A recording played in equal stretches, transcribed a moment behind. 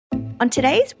On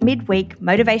today's midweek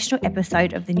motivational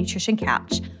episode of the Nutrition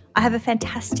Couch, I have a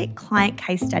fantastic client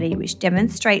case study which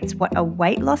demonstrates what a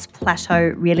weight loss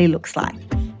plateau really looks like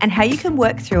and how you can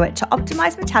work through it to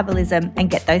optimize metabolism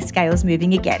and get those scales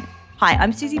moving again. Hi,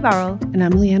 I'm Susie Burrell. And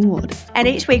I'm Leanne Ward. And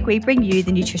each week we bring you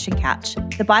the Nutrition Couch,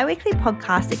 the bi-weekly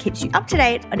podcast that keeps you up to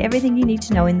date on everything you need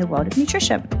to know in the world of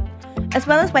nutrition. As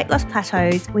well as weight loss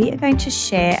plateaus, we are going to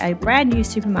share a brand new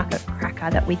supermarket cracker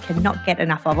that we cannot get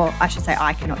enough of, or I should say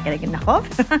I cannot get enough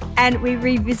of. And we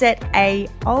revisit a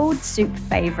old soup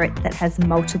favourite that has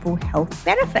multiple health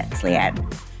benefits,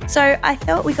 Leanne. So I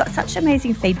thought we got such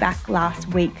amazing feedback last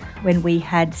week when we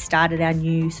had started our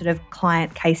new sort of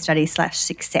client case study /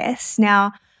 success.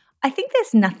 Now, I think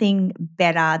there's nothing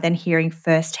better than hearing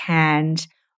firsthand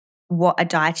what a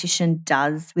dietitian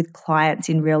does with clients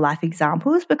in real life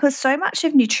examples, because so much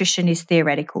of nutrition is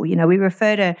theoretical. You know, we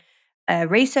refer to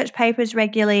research papers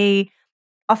regularly.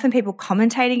 Often people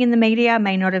commentating in the media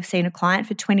may not have seen a client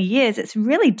for 20 years. It's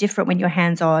really different when you're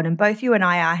hands-on, and both you and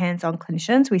I are hands-on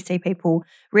clinicians. We see people,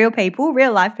 real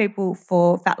life people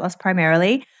for fat loss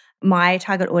primarily. My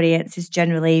target audience is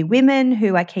generally women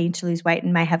who are keen to lose weight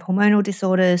and may have hormonal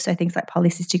disorders, so things like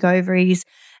polycystic ovaries.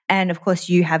 And of course,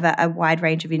 you have a wide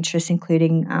range of interests,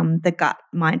 including the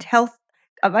gut-mind health.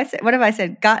 What have I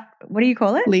said? Gut, what do you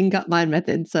call it? Lean gut-mind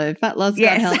method. So fat loss,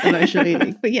 gut health, emotional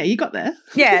eating. But yeah, you got there.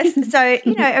 Yes. So,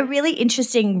 you know, a really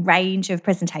interesting range of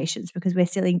presentations, because we're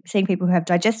seeing people who have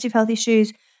digestive health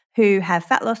issues, who have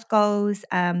fat loss goals.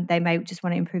 They may just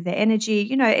want to improve their energy.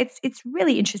 You know, it's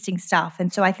really interesting stuff.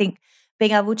 And so I think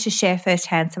being able to share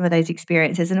firsthand some of those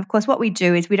experiences. And of course, what we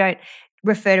do is we don't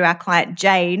refer to our client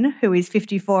Jane, who is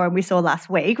 54 and we saw last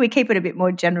week. We keep it a bit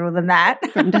more general than that.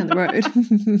 From down the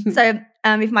road. So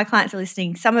if my clients are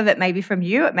listening, some of it may be from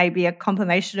you. It may be a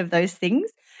combination of those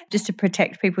things just to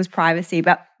protect people's privacy.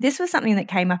 But this was something that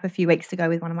came up a few weeks ago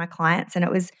with one of my clients, and it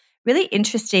was really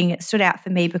interesting. It stood out for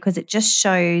me because it just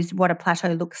shows what a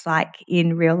plateau looks like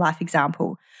in real life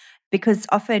example. Because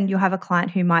often you'll have a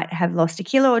client who might have lost a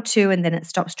kilo or two and then it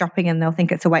stops dropping and they'll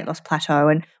think it's a weight loss plateau.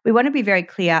 And we want to be very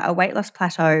clear, a weight loss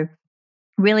plateau,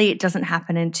 really it doesn't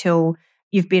happen until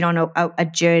you've been on a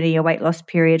journey, a weight loss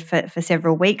period for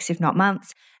several weeks, if not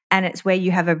months. And it's where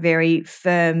you have a very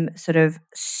firm sort of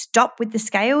stop with the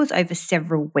scales over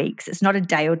several weeks. It's not a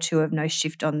day or two of no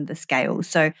shift on the scales.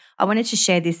 So I wanted to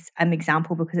share this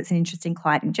example because it's an interesting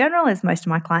client in general, as most of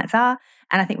my clients are.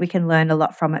 And I think we can learn a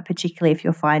lot from it, particularly if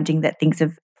you're finding that things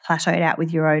have plateaued out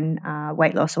with your own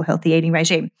weight loss or healthy eating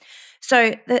regime.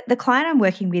 So the client I'm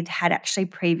working with had actually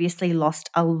previously lost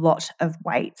a lot of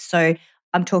weight. So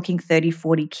I'm talking 30,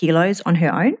 40 kilos on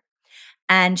her own.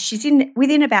 And she's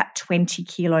within about 20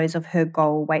 kilos of her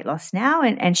goal weight loss now.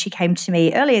 And she came to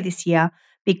me earlier this year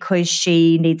because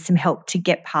she needs some help to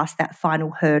get past that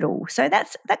final hurdle. So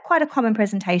that's quite a common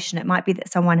presentation. It might be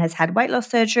that someone has had weight loss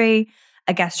surgery,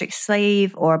 a gastric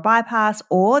sleeve or a bypass,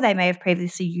 or they may have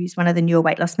previously used one of the newer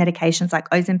weight loss medications like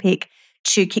Ozempic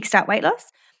to kickstart weight loss.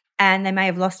 And they may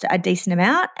have lost a decent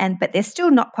amount, but they're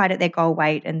still not quite at their goal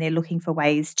weight, and they're looking for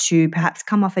ways to perhaps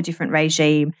come off a different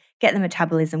regime, get the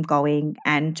metabolism going,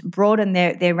 and broaden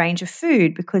their range of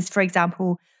food. Because, for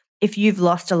example, if you've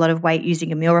lost a lot of weight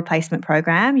using a meal replacement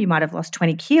program, you might have lost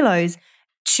 20 kilos,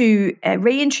 to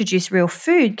reintroduce real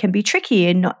food can be tricky,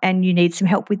 and you need some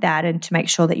help with that, and to make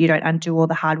sure that you don't undo all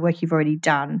the hard work you've already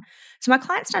done. So my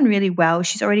client's done really well.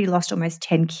 She's already lost almost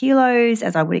 10 kilos,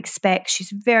 as I would expect.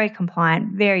 She's very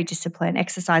compliant, very disciplined,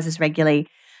 exercises regularly.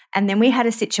 And then we had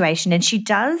a situation, and she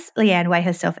does, Leanne, weigh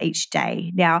herself each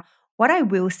day. Now, what I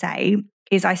will say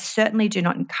is I certainly do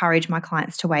not encourage my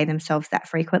clients to weigh themselves that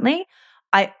frequently.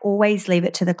 I always leave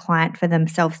it to the client for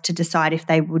themselves to decide if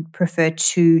they would prefer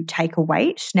to take a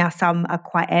weight. Now, some are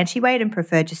quite anti-weight and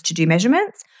prefer just to do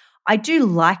measurements. I do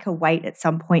like a weight at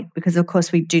some point because, of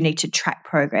course, we do need to track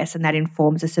progress, and that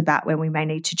informs us about when we may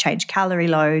need to change calorie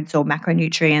loads or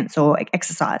macronutrients or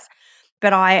exercise.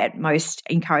 But I, at most,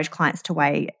 encourage clients to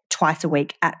weigh twice a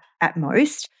week at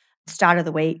most, start of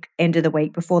the week, end of the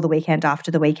week, before the weekend, after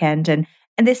the weekend. And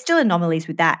there's still anomalies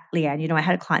with that, Leanne. You know, I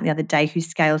had a client the other day whose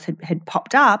scales had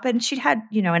popped up, and she'd had,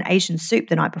 you know, an Asian soup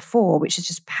the night before, which is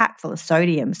just packed full of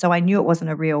sodium. So I knew it wasn't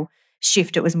a real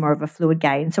shift. It was more of a fluid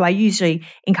gain. So I usually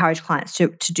encourage clients to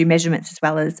do measurements as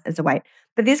well as a weight.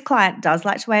 But this client does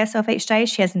like to weigh herself each day.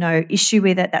 She has no issue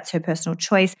with it. That's her personal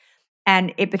choice.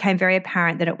 And it became very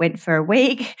apparent that it went for a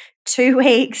week, 2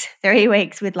 weeks, 3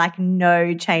 weeks with like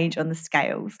no change on the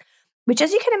scales, which,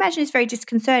 as you can imagine, is very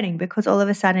disconcerting, because all of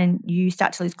a sudden you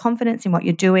start to lose confidence in what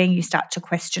you're doing. You start to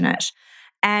question it.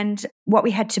 And what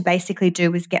we had to basically do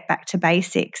was get back to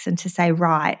basics and to say,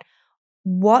 right,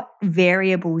 what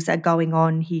variables are going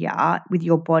on here with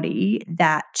your body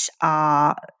that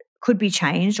could be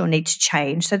changed or need to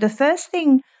change. So the first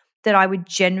thing that I would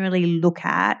generally look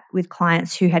at with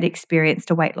clients who had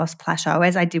experienced a weight loss plateau,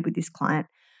 as I did with this client,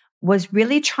 was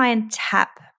really try and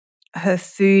tap her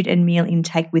food and meal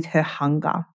intake with her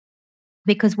hunger.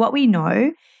 Because what we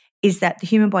know is that the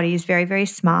human body is very, very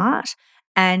smart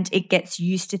and it gets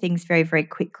used to things very, very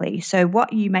quickly. So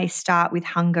what you may start with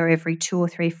hunger every 2 or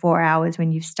 3, 4 hours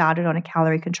when you've started on a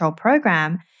calorie control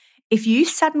program, if you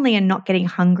suddenly are not getting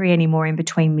hungry anymore in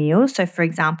between meals, so for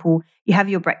example, you have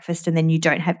your breakfast and then you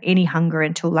don't have any hunger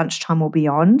until lunchtime or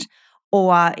beyond,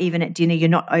 or even at dinner, you're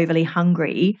not overly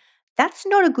hungry, that's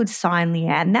not a good sign,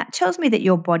 Leanne. That tells me that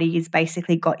your body has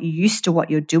basically got used to what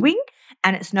you're doing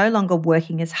and it's no longer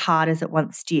working as hard as it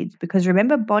once did. Because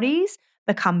remember, bodies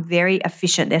become very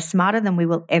efficient. They're smarter than we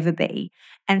will ever be.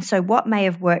 And so what may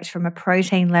have worked from a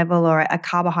protein level or a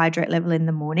carbohydrate level in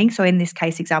the morning. So in this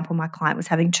case example, my client was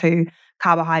having 2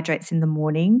 carbohydrates in the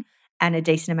morning and a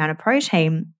decent amount of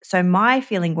protein. So my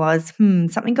feeling was,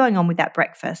 something going on with that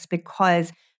breakfast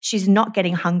because she's not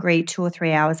getting hungry 2 or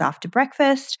 3 hours after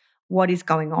breakfast. What is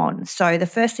going on? So the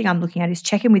first thing I'm looking at is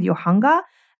check in with your hunger.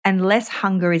 And less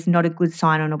hunger is not a good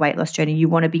sign on a weight loss journey. You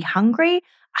want to be hungry,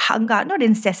 not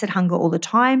incessant hunger all the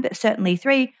time, but certainly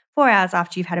 3, 4 hours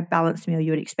after you've had a balanced meal,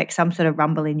 you would expect some sort of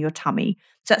rumble in your tummy.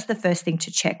 So that's the first thing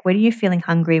to check. When are you feeling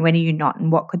hungry? When are you not?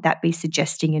 And what could that be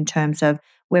suggesting in terms of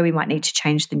where we might need to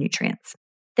change the nutrients?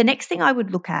 The next thing I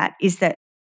would look at is that,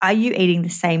 are you eating the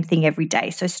same thing every day?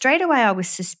 So straight away, I was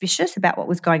suspicious about what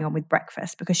was going on with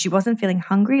breakfast because she wasn't feeling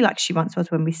hungry like she once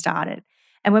was when we started.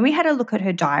 And when we had a look at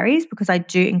her diaries, because I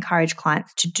do encourage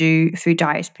clients to do food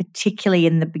diaries, particularly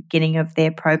in the beginning of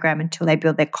their program until they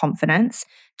build their confidence,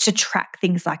 to track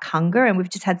things like hunger. And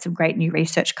we've just had some great new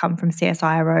research come from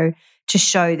CSIRO to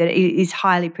show that it is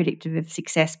highly predictive of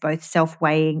success, both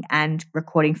self-weighing and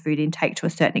recording food intake to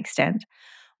a certain extent.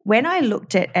 When I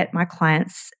looked at my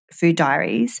clients' food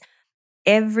diaries,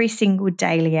 every single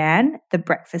day, Leanne, the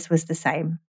breakfast was the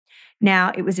same.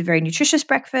 Now, it was a very nutritious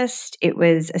breakfast. It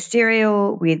was a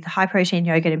cereal with high protein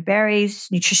yogurt and berries,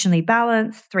 nutritionally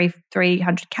balanced,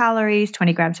 300 calories,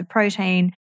 20 grams of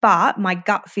protein. But my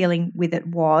gut feeling with it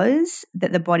was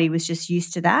that the body was just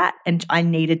used to that and I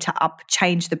needed to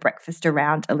change the breakfast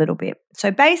around a little bit. So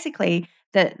basically,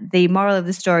 the moral of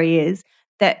the story is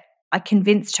that I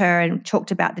convinced her and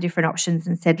talked about the different options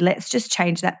and said, let's just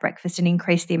change that breakfast and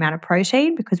increase the amount of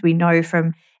protein because we know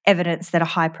from evidence that a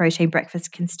high protein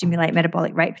breakfast can stimulate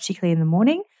metabolic rate, particularly in the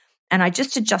morning. And I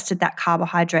just adjusted that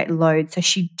carbohydrate load. So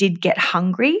she did get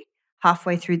hungry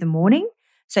halfway through the morning.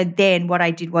 So then what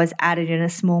I did was added in a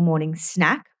small morning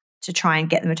snack to try and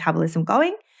get the metabolism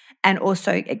going. And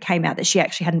also it came out that she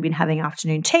actually hadn't been having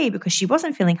afternoon tea because she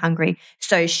wasn't feeling hungry.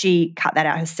 So she cut that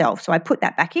out herself. So I put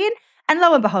that back in. And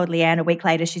lo and behold, Leanne, a week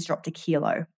later, she's dropped 1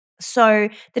 kilo. So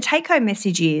the take-home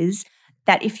message is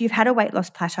that if you've had a weight loss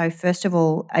plateau, first of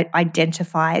all,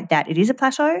 identify that it is a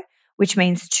plateau, which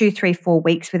means 2, 3, 4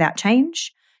 weeks without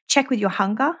change. Check with your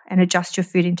hunger and adjust your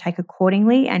food intake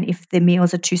accordingly. And if the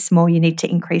meals are too small, you need to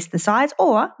increase the size.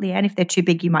 Or, Leanne, if they're too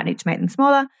big, you might need to make them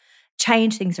smaller.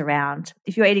 Change things around.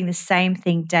 If you're eating the same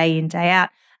thing day in, day out.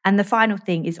 And the final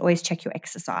thing is always check your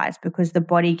exercise because the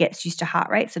body gets used to heart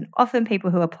rates. And often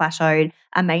people who are plateaued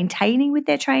are maintaining with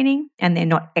their training and they're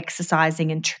not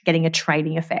exercising and getting a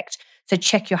training effect. So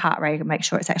check your heart rate and make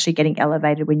sure it's actually getting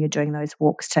elevated when you're doing those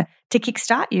walks to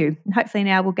kickstart you. And hopefully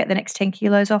now we'll get the next 10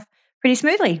 kilos off pretty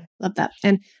smoothly. Love that.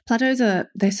 And plateaus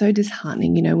they're so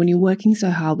disheartening. You know, when you're working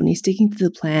so hard, when you're sticking to the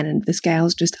plan and the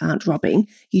scales just aren't dropping,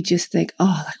 you just think,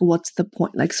 oh, like what's the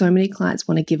point? Like so many clients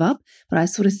want to give up, but I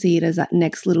sort of see it as that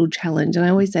next little challenge. And I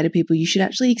always say to people, you should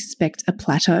actually expect a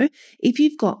plateau if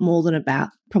you've got more than about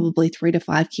probably 3 to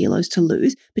 5 kilos to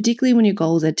lose, particularly when your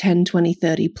goals are 10, 20,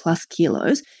 30 plus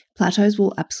kilos. Plateaus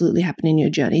will absolutely happen in your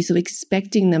journey. So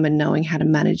expecting them and knowing how to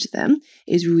manage them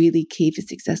is really key for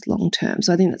success long term.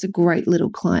 So I think that's a great little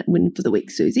client win for the week,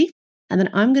 Susie. And then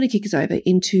I'm going to kick us over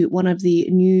into one of the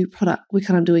new product. We're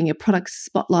kind of doing a product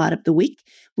spotlight of the week.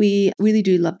 We really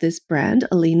do love this brand,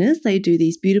 Olina's. They do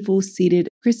these beautiful seeded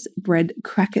Crispbread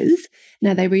crackers.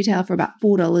 Now they retail for about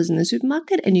 $4 in the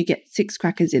supermarket and you get 6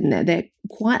 crackers in there. They're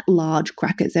quite large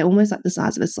crackers. They're almost like the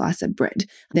size of a slice of bread.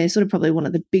 They're sort of probably one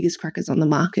of the biggest crackers on the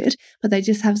market, but they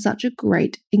just have such a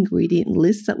great ingredient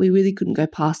list that we really couldn't go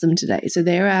past them today. So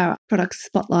they're our product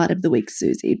spotlight of the week,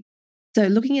 Susie. So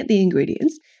looking at the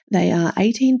ingredients, they are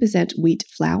 18% wheat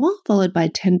flour, followed by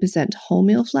 10%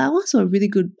 wholemeal flour, so a really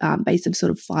good base of sort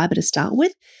of fibre to start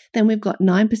with. Then we've got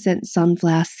 9%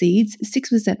 sunflower seeds,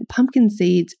 6% pumpkin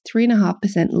seeds,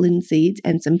 3.5% linseeds,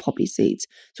 and some poppy seeds.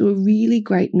 So a really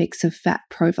great mix of fat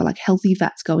profile, like healthy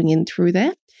fats going in through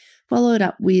there. Followed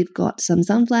up, we've got some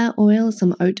sunflower oil,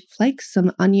 some oat flakes,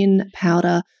 some onion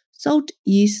powder, salt,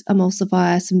 yeast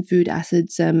emulsifier, some food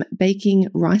acid, some baking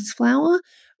rice flour,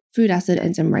 food acid,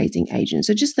 and some raising agent.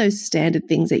 So just those standard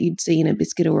things that you'd see in a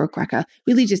biscuit or a cracker,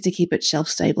 really just to keep it shelf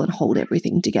stable and hold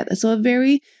everything together. So a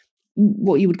very,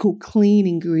 what you would call clean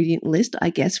ingredient list, I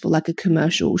guess, for like a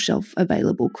commercial shelf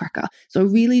available cracker. So I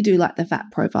really do like the fat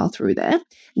profile through there.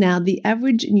 Now, the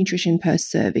average nutrition per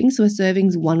serving, so a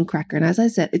serving's one cracker. And as I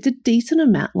said, it's a decent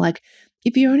amount. Like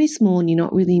if you're only small and you're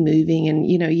not really moving and,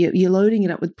 you're loading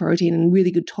it up with protein and really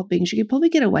good toppings, you could probably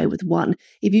get away with one.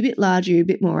 If you're a bit larger, you're a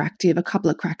bit more active, a couple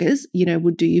of crackers,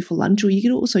 would do you for lunch, or you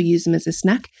could also use them as a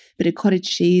snack. Bit of cottage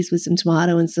cheese with some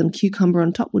tomato and some cucumber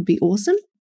on top would be awesome.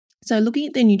 So looking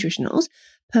at the nutritionals,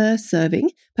 per serving,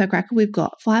 per cracker, we've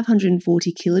got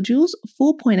 540 kilojoules,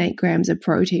 4.8 grams of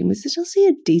protein, which is actually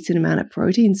a decent amount of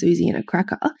protein, Susie, in a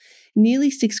cracker.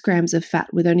 Nearly 6 grams of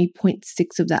fat, with only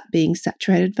 0.6 of that being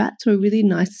saturated fat, so a really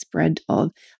nice spread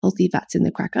of healthy fats in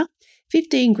the cracker.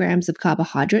 15 grams of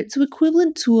carbohydrates, so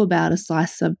equivalent to about a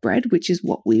slice of bread, which is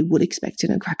what we would expect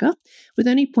in a cracker, with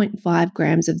only 0.5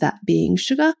 grams of that being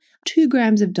sugar, 2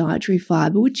 grams of dietary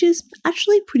fiber, which is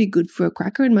actually pretty good for a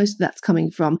cracker, and most of that's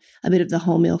coming from a bit of the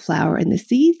wholemeal flour and the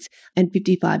seeds, and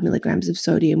 55 milligrams of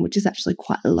sodium, which is actually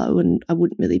quite low, and I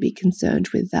wouldn't really be concerned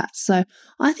with that. So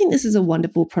I think this is a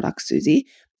wonderful product, Susie.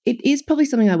 It is probably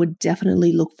something I would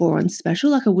definitely look for on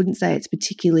special. Like I wouldn't say it's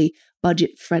particularly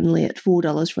budget friendly at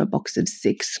 $4 for a box of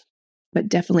 6, but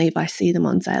definitely if I see them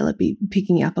on sale, I'd be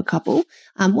picking up a couple.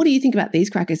 What do you think about these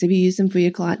crackers? Have you used them for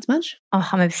your clients much? Oh,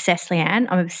 I'm obsessed, Leanne.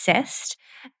 I'm obsessed.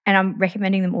 And I'm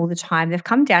recommending them all the time. They've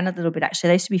come down a little bit, actually.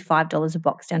 They used to be $5 a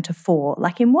box down to $4.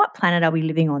 Like, in what planet are we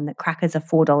living on that crackers are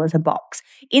 $4 a box?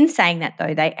 In saying that,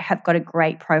 though, they have got a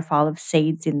great profile of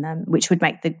seeds in them, which would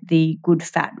make the good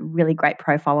fat really great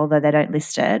profile, although they don't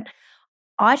list it.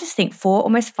 I just think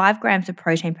almost 5 grams of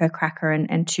protein per cracker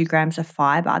and 2 grams of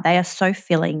fiber, they are so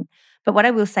filling. But what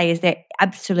I will say is they're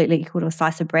absolutely equal to a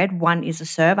slice of bread. One is a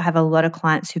serve. I have a lot of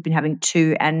clients who've been having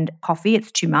 2 and coffee.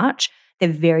 It's too much. They're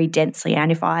very densely,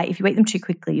 and if you eat them too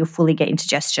quickly, you'll fully get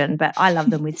indigestion. But I love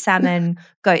them with salmon,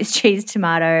 goat's cheese,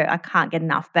 tomato. I can't get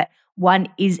enough. But one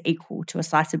is equal to a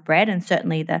slice of bread, and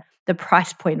certainly the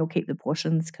price point will keep the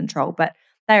portions controlled. But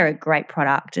they are a great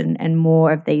product, and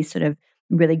more of these sort of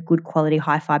really good quality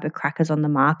high fiber crackers on the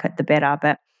market, the better.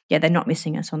 But yeah, they're not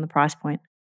missing us on the price point.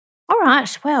 All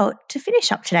right. Well, to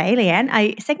finish up today, Leanne,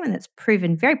 a segment that's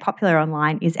proven very popular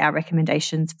online is our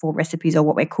recommendations for recipes or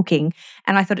what we're cooking.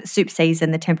 And I thought it's soup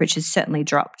season. The temperature's certainly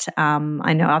dropped.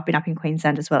 I know I've been up in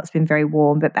Queensland as well. It's been very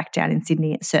warm, but back down in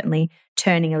Sydney, it's certainly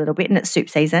turning a little bit, and it's soup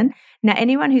season. Now,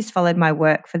 anyone who's followed my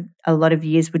work for a lot of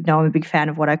years would know I'm a big fan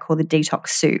of what I call the Detox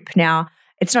soup. Now,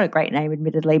 it's not a great name,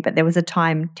 admittedly, but there was a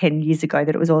time 10 years ago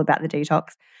that it was all about the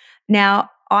detox. Now,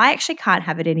 I actually can't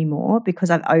have it anymore because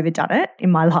I've overdone it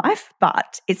in my life,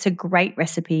 but it's a great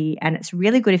recipe and it's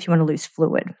really good if you want to lose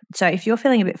fluid. So if you're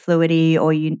feeling a bit fluidy,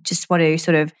 or you just want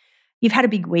to you've had a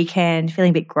big weekend,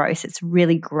 feeling a bit gross, it's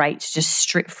really great to just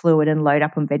strip fluid and load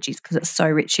up on veggies because it's so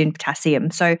rich in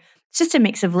potassium. So it's just a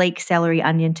mix of leek, celery,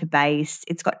 onion to base.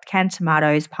 It's got canned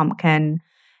tomatoes, pumpkin,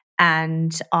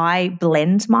 and I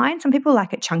blend mine. Some people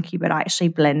like it chunky, but I actually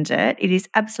blend it. It is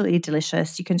absolutely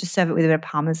delicious. You can just serve it with a bit of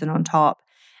parmesan on top,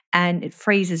 and it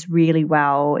freezes really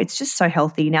well. It's just so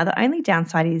healthy. Now, the only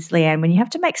downside is, Leanne, when you have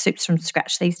to make soups from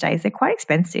scratch these days, they're quite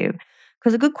expensive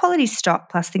because a good quality stock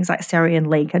plus things like celery and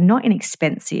leek are not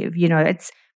inexpensive.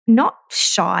 It's not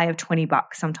shy of $20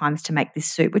 sometimes to make this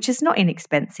soup, which is not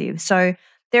inexpensive. So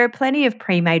there are plenty of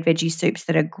pre-made veggie soups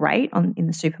that are great in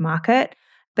the supermarket.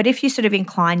 But if you sort of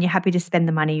incline, you're happy to spend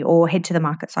the money or head to the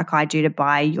markets like I do to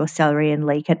buy your celery and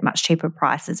leek at much cheaper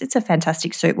prices. It's a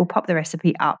fantastic soup. We'll pop the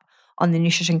recipe up on the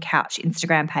Nutrition Couch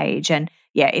Instagram page. And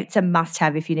yeah, it's a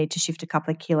must-have if you need to shift a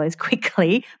couple of kilos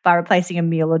quickly by replacing a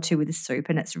meal or two with a soup,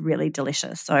 and it's really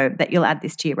delicious. So that you'll add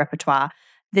this to your repertoire.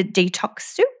 The Detox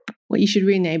soup. What you should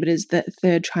rename it is the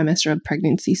third trimester of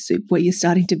pregnancy soup, where you're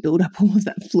starting to build up all of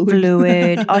that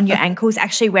fluid on your ankles.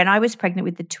 Actually, when I was pregnant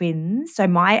with the twins, so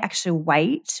my actual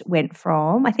weight went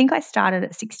from, I think I started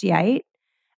at 68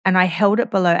 and I held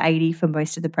it below 80 for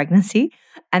most of the pregnancy.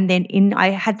 And then I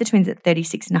had the twins at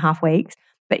 36 and a half weeks.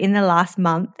 But in the last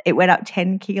month, it went up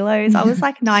 10 kilos. I was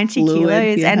like 90 Fluid,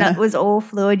 kilos yeah. and it was all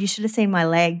fluid. You should have seen my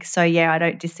legs. So yeah, I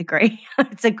don't disagree.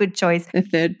 It's a good choice. The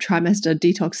third trimester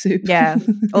detox soup. Yeah.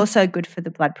 Also good for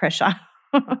the blood pressure.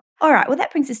 All right. Well,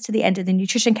 that brings us to the end of the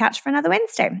Nutrition Couch for another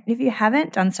Wednesday. If you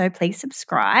haven't done so, please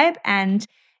subscribe and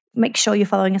make sure you're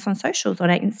following us on socials on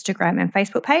our Instagram and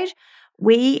Facebook page.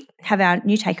 We have our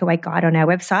new takeaway guide on our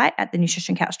website at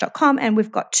thenutritioncouch.com, and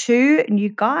we've got 2 new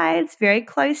guides very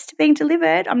close to being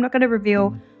delivered. I'm not going to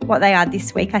reveal what they are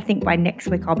this week. I think by next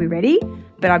week I'll be ready,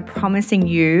 but I'm promising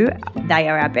you they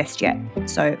are our best yet.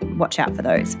 So watch out for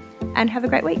those and have a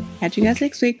great week. Catch you guys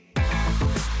next week.